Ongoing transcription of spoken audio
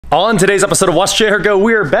On today's episode of Watch Chair Go,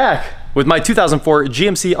 we are back with my 2004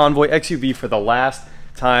 GMC Envoy XUV for the last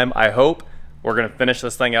time, I hope. We're gonna finish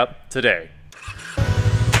this thing up today.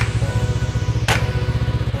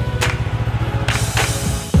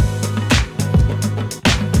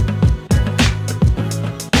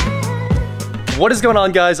 What is going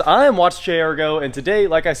on, guys? I am Watch Chair Go, and today,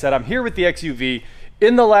 like I said, I'm here with the XUV.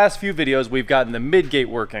 In the last few videos, we've gotten the midgate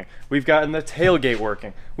working, we've gotten the tailgate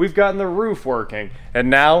working, we've gotten the roof working, and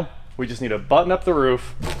now we just need to button up the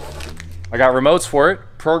roof. I got remotes for it,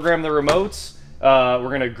 program the remotes. We're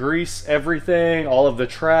gonna grease everything, all of the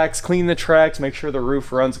tracks, clean the tracks, make sure the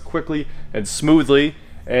roof runs quickly and smoothly,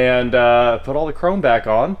 and put all the chrome back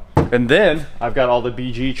on. And then I've got all the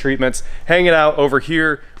BG treatments hanging out over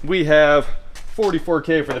here. We have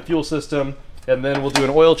 44K for the fuel system, and then we'll do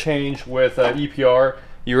an oil change with EPR.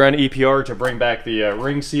 You run EPR to bring back the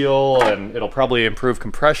ring seal, and it'll probably improve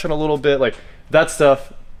compression a little bit. Like that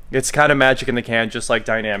stuff, it's kind of magic in the can, just like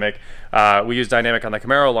dynamic. We used dynamic on the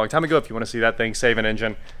Camaro a long time ago. If you want to see that thing save an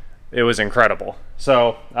engine, it was incredible.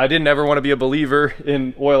 So I didn't ever want to be a believer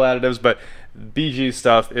in oil additives, but BG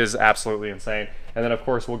stuff is absolutely insane. And then of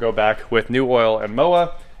course we'll go back with new oil and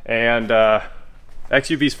MOA, and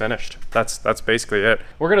XUV's finished. That's basically it.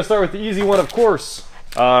 We're gonna start with the easy one, of course.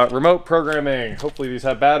 Remote programming. Hopefully these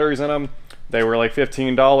have batteries in them. They were like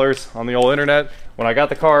 $15 on the old internet. When I got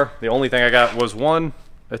the car, the only thing I got was one.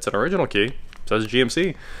 It's an original key. It says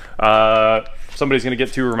GMC. Somebody's gonna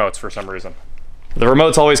get two remotes for some reason. The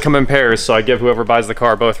remotes always come in pairs, so I give whoever buys the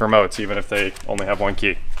car both remotes, even if they only have one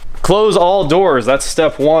key. Close all doors. That's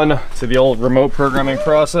step one to the old remote programming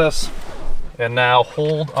process. And now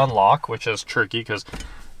hold unlock, which is tricky because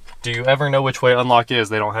do you ever know which way unlock is?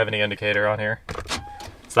 They don't have any indicator on here.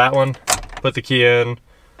 It's that one. Put the key in,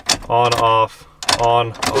 on, off,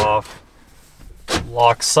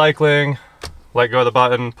 lock cycling, let go of the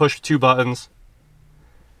button, push two buttons.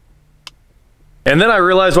 And then I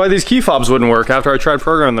realized why these key fobs wouldn't work after I tried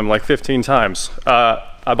programming them like 15 times.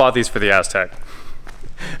 I bought these for the Aztec.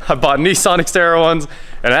 I bought Nissan Xterra ones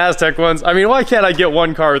and Aztec ones. I mean, why can't I get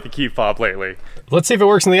one car with the key fob lately? Let's see if it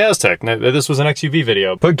works in the Aztec. Now, this was an XUV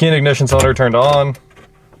video. Put key in ignition cylinder turned on,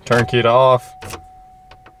 turn key to off.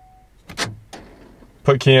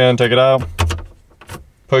 Put key in, take it out.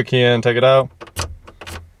 Put key in, take it out.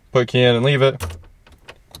 Put key in and leave it.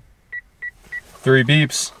 3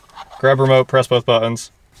 beeps. Grab remote, press both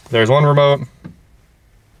buttons. There's one remote.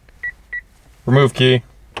 Remove key.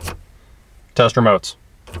 Test remotes.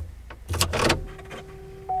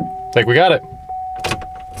 Think we got it.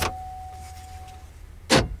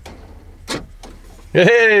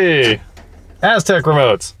 Hey! Aztec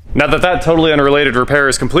remotes. Now that totally unrelated repair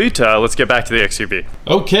is complete, let's get back to the XUV.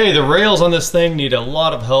 Okay, the rails on this thing need a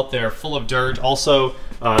lot of help. They're full of dirt. Also,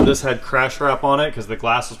 this had crash wrap on it because the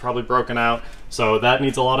glass was probably broken out. So that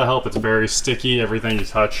needs a lot of help. It's very sticky. Everything you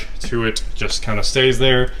touch to it just kind of stays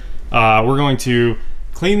there. We're going to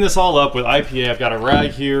clean this all up with IPA. I've got a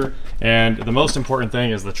rag here, and the most important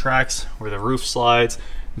thing is the tracks where the roof slides.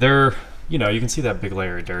 They're, you know, you can see that big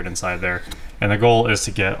layer of dirt inside there, and the goal is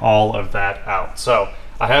to get all of that out. So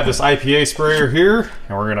I have this IPA sprayer here,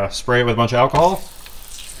 and we're gonna spray it with a bunch of alcohol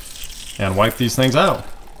and wipe these things out.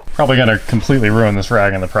 Probably gonna completely ruin this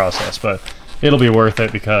rag in the process, but it'll be worth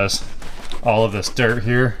it because all of this dirt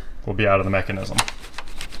here will be out of the mechanism.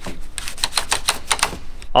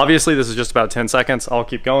 Obviously, this is just about 10 seconds. I'll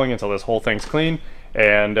keep going until this whole thing's clean,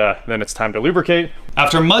 and then it's time to lubricate.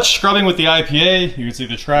 After much scrubbing with the IPA, you can see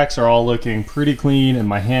the tracks are all looking pretty clean, and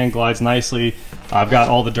my hand glides nicely. I've got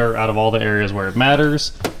all the dirt out of all the areas where it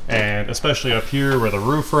matters, and especially up here where the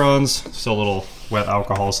roof runs, still a little wet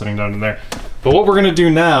alcohol sitting down in there. But what we're gonna do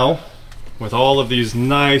now, with all of these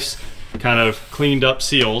nice, kind of cleaned up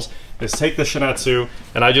seals, is take the Shinetsu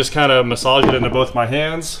and I just kind of massage it into both my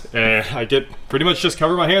hands, and I get pretty much just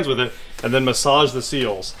cover my hands with it and then massage the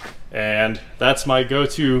seals. And that's my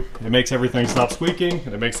go-to. It makes everything stop squeaking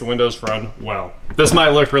and it makes the windows run well. This might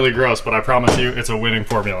look really gross, but I promise you it's a winning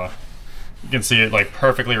formula. You can see it like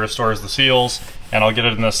perfectly restores the seals, and I'll get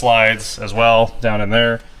it in the slides as well down in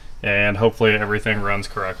there, and hopefully everything runs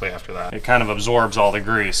correctly after that. It kind of absorbs all the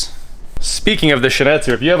grease. Speaking of the Shinetsu,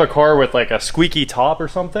 if you have a car with like a squeaky top or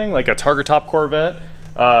something, like a Targa Top Corvette,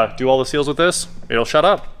 do all the seals with this, it'll shut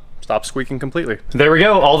up. Stop squeaking completely. There we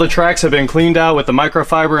go. All the tracks have been cleaned out with the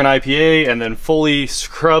microfiber and IPA, and then fully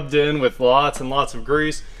scrubbed in with lots and lots of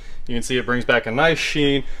grease. You can see it brings back a nice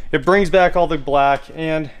sheen. It brings back all the black,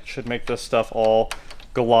 and should make this stuff all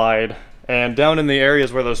glide. And down in the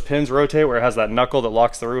areas where those pins rotate, where it has that knuckle that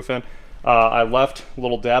locks the roof in, I left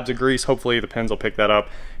little dabs of grease. Hopefully the pins will pick that up,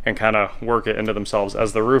 and kind of work it into themselves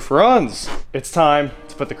as the roof runs. It's time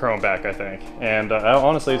to put the chrome back, I think. And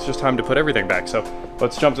honestly, it's just time to put everything back. So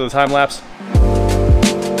let's jump to the time lapse.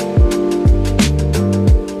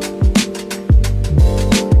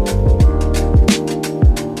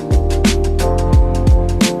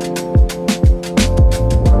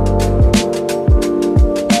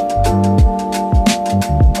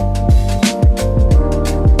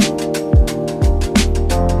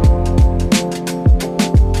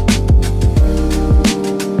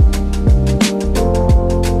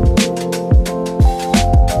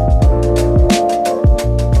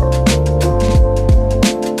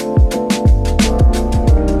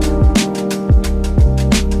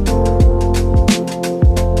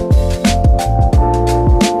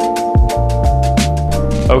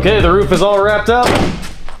 Okay, the roof is all wrapped up.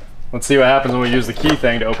 Let's see what happens when we use the key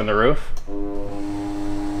thing to open the roof.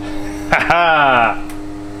 Haha!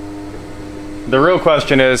 The real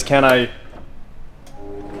question is, can I...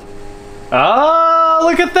 Ah,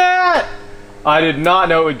 look at that! I did not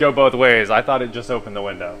know it would go both ways. I thought it just opened the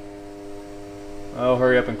window. Oh,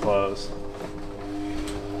 hurry up and close.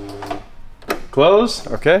 Close?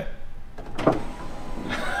 Okay.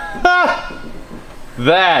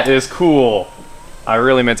 That is cool. I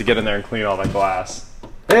really meant to get in there and clean all that glass.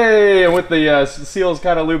 Hey, and with the seals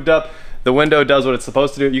kind of lubed up, the window does what it's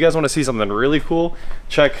supposed to do. You guys want to see something really cool?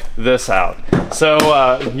 Check this out.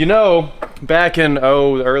 So, you know, back in, the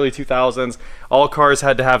early 2000s, all cars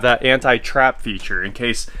had to have that anti-trap feature in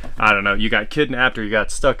case, I don't know, you got kidnapped or you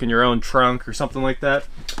got stuck in your own trunk or something like that.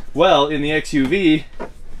 Well, in the XUV,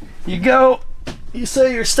 you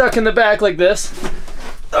say you're stuck in the back like this.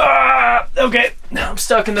 Okay, now I'm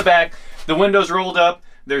stuck in the back. The window's rolled up.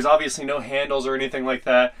 There's obviously no handles or anything like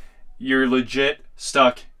that. You're legit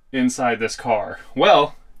stuck inside this car.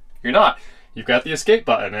 Well, you're not. You've got the escape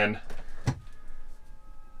button and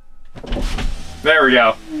there we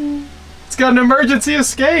go. It's got an emergency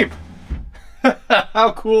escape.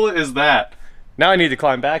 How cool is that? Now I need to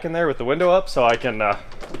climb back in there with the window up so I can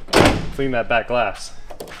clean that back glass.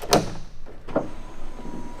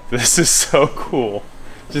 This is so cool.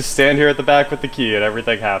 Just stand here at the back with the key and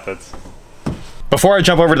everything happens. Before I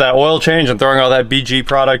jump over to that oil change and throwing all that BG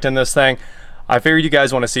product in this thing, I figured you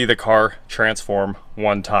guys want to see the car transform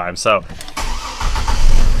one time. So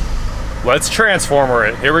let's transformer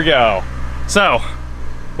it. Here we go. So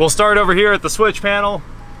we'll start over here at the switch panel.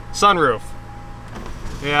 Sunroof.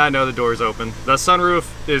 Yeah, I know the door's open. The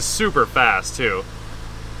sunroof is super fast too.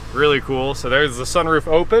 Really cool. So there's the sunroof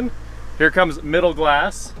open. Here comes middle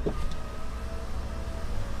glass.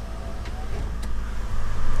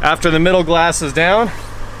 After the middle glass is down,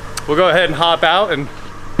 we'll go ahead and hop out and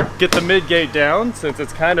get the mid gate down since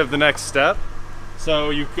it's kind of the next step. So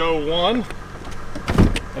you go 1,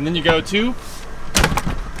 and then you go 2,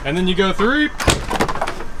 and then you go 3.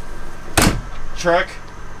 Truck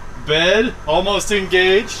bed almost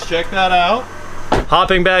engaged. Check that out.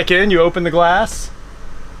 Hopping back in, you open the glass.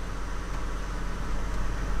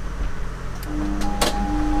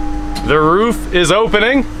 The roof is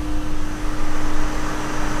opening.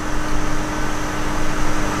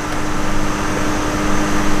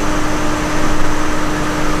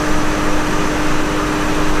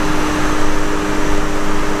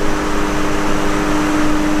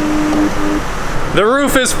 The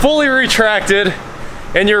roof is fully retracted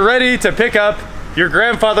and you're ready to pick up your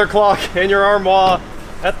grandfather clock and your armoire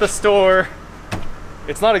at the store.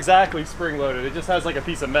 It's not exactly spring loaded, it just has like a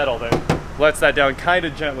piece of metal that lets that down kind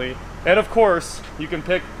of gently. And of course, you can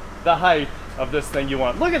pick the height of this thing you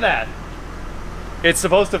want. Look at that! It's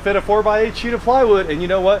supposed to fit a 4x8 sheet of plywood, and you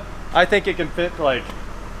know what? I think it can fit like,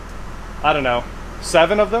 I don't know,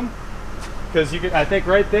 7 of them? Because you can, I think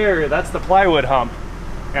right there, that's the plywood hump.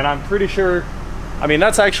 And I'm pretty sure, I mean,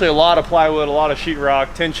 that's actually a lot of plywood, a lot of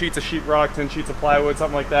sheetrock, 10 sheets of sheetrock, 10 sheets of plywood,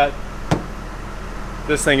 something like that.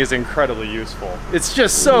 This thing is incredibly useful. It's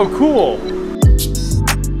just so cool.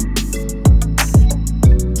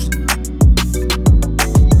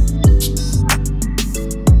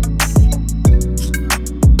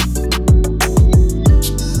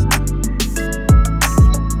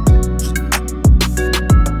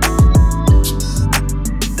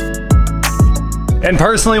 And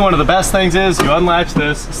personally, one of the best things is you unlatch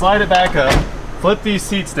this, slide it back up, flip these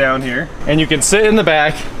seats down here, and you can sit in the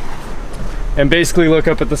back and basically look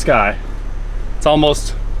up at the sky. It's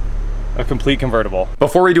almost a complete convertible.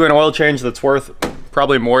 Before we do an oil change that's worth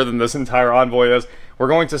probably more than this entire Envoy is, we're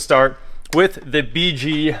going to start with the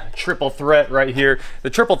BG triple threat right here. The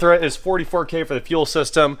triple threat is $44K for the fuel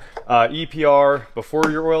system, EPR before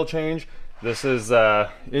your oil change, This is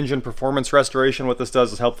engine performance restoration. What this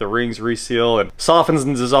does is help the rings reseal and softens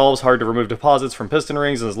and dissolves hard to remove deposits from piston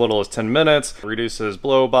rings in as little as 10 minutes. Reduces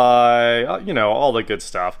blow by, you know, all the good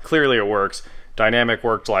stuff. Clearly it works. Dynamic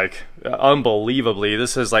worked like unbelievably.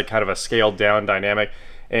 This is like kind of a scaled down dynamic.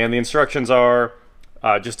 And the instructions are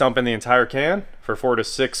just dump in the entire can for 4 to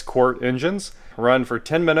 6 quart engines. Run for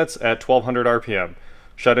 10 minutes at 1200 RPM.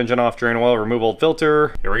 Shut engine off, drain oil, remove old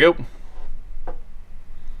filter. Here we go.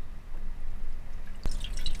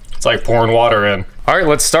 It's like pouring water in. All right,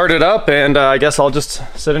 let's start it up, and I guess I'll just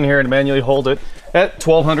sit in here and manually hold it at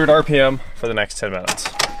 1200 RPM for the next 10 minutes.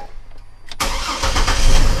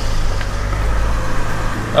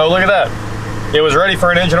 Oh, look at that. It was ready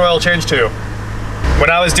for an engine oil change too.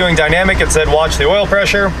 When I was doing dynamic, it said watch the oil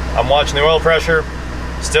pressure. I'm watching the oil pressure.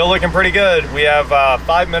 Still looking pretty good. We have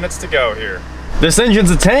 5 minutes to go here. This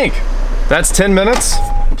engine's a tank. That's 10 minutes.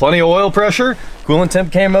 Plenty of oil pressure. Coolant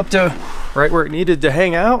temp came up to right where it needed to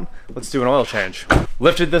hang out. Let's do an oil change.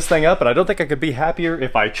 Lifted this thing up, and I don't think I could be happier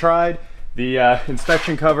if I tried. The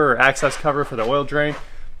inspection cover or access cover for the oil drain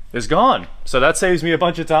is gone. So that saves me a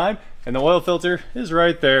bunch of time, and the oil filter is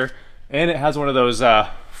right there. And it has one of those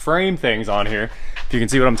frame things on here. If you can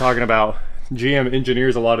see what I'm talking about, GM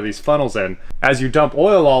engineers a lot of these funnels in. As you dump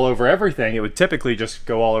oil all over everything, it would typically just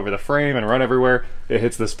go all over the frame and run everywhere. It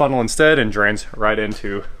hits this funnel instead and drains right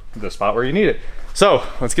into the spot where you need it. So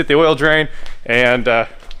let's get the oil drain and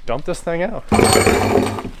dump this thing out.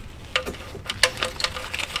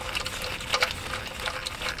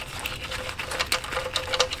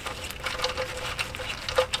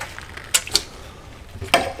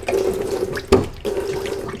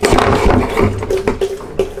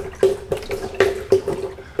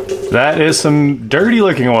 That is some dirty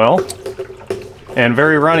looking oil and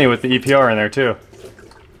very runny with the EPR in there too.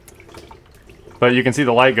 But you can see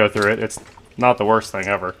the light go through it. It's not the worst thing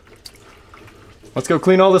ever. Let's go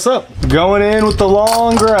clean all this up. Going in with the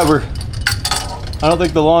long grabber. I don't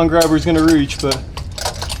think the long grabber is gonna reach, but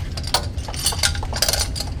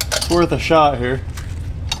it's worth a shot here.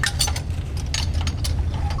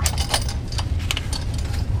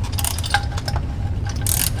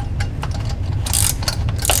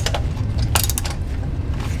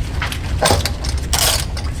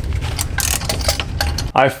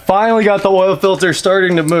 I finally got the oil filter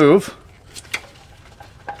starting to move,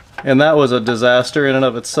 and that was a disaster in and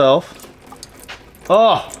of itself.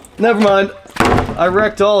 Oh, never mind. I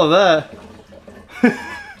wrecked all of that.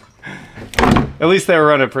 At least they were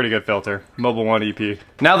running a pretty good filter, Mobil 1 EP.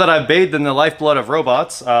 Now that I've bathed in the lifeblood of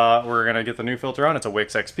robots, we're gonna get the new filter on. It's a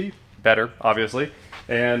Wix XP, better, obviously.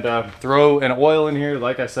 And throw an oil in here,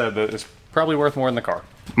 like I said, that is probably worth more than the car.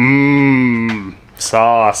 Mmm,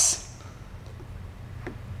 sauce.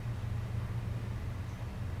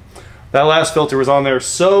 That last filter was on there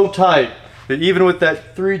so tight that even with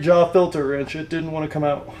that 3-jaw filter wrench, it didn't want to come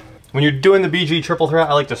out. When you're doing the BG triple threat,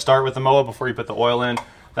 I like to start with the MOA before you put the oil in.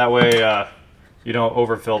 That way you don't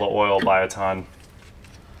overfill the oil by a ton.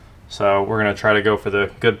 So we're gonna try to go for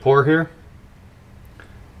the good pour here.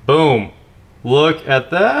 Boom, look at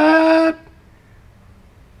that.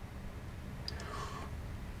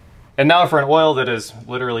 And now for an oil that is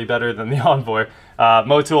literally better than the Envoy.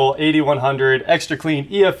 Motul 8100 Extra Clean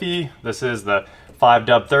EFE. This is the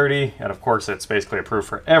 5W30, and of course it's basically approved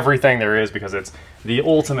for everything there is because it's the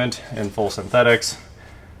ultimate in full synthetics.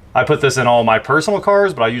 I put this in all my personal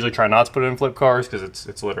cars, but I usually try not to put it in flip cars because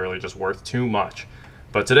it's literally just worth too much.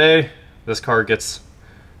 But today, this car gets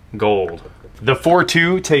gold. The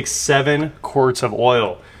 4.2 takes 7 quarts of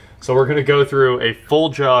oil. So we're gonna go through a full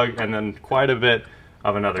jug and then quite a bit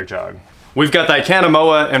of another jug. We've got that can of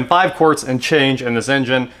MOA and 5 quarts and change in this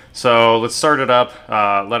engine. So let's start it up,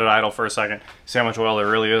 let it idle for a second, see how much oil there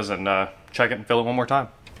really is, and check it and fill it one more time.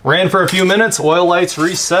 Ran for a few minutes, oil lights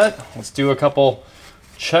reset. Let's do a couple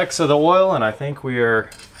checks of the oil, and I think we are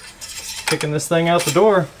kicking this thing out the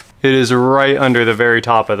door. It is right under the very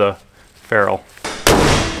top of the ferrule.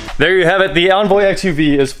 There you have it. The Envoy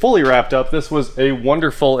XUV is fully wrapped up. This was a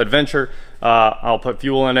wonderful adventure. I'll put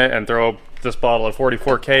fuel in it and throw this bottle of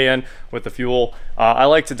 44K in with the fuel. I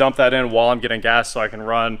like to dump that in while I'm getting gas so I can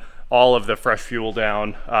run all of the fresh fuel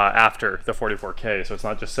down after the 44K, so it's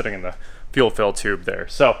not just sitting in the fuel fill tube there.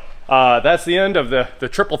 So that's the end of the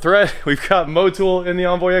triple threat. We've got Motul in the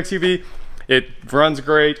Envoy XUV. It runs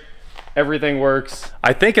great. Everything works.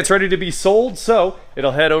 I think it's ready to be sold, so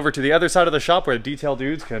it'll head over to the other side of the shop where the detail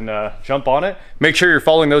dudes can jump on it. Make sure you're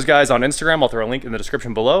following those guys on Instagram. I'll throw a link in the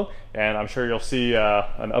description below, and I'm sure you'll see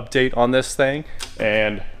an update on this thing,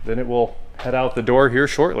 and then it will head out the door here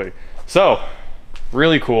shortly. So,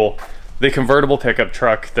 really cool. The convertible pickup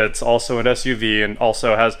truck that's also an SUV and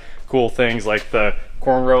also has cool things like the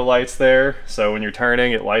cornrow lights there. So when you're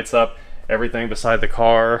turning, it lights up everything beside the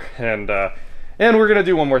car. And we're gonna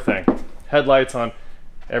do one more thing. Headlights on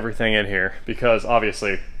everything in here, because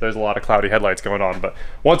obviously there's a lot of cloudy headlights going on, but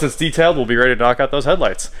once it's detailed, we'll be ready to knock out those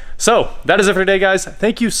headlights. So that is it for today, guys.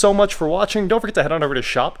 Thank you so much for watching. Don't forget to head on over to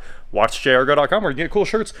shop.watchjargo.com where you can get cool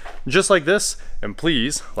shirts just like this. And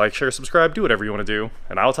please like, share, subscribe, do whatever you want to do,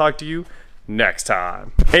 and I'll talk to you next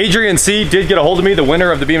time. Adrian C did get a hold of me, the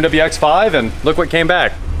winner of the BMW X5, and look what came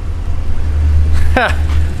back.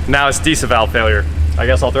 Now it's decent valve failure. I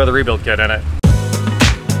guess I'll throw the rebuild kit in it.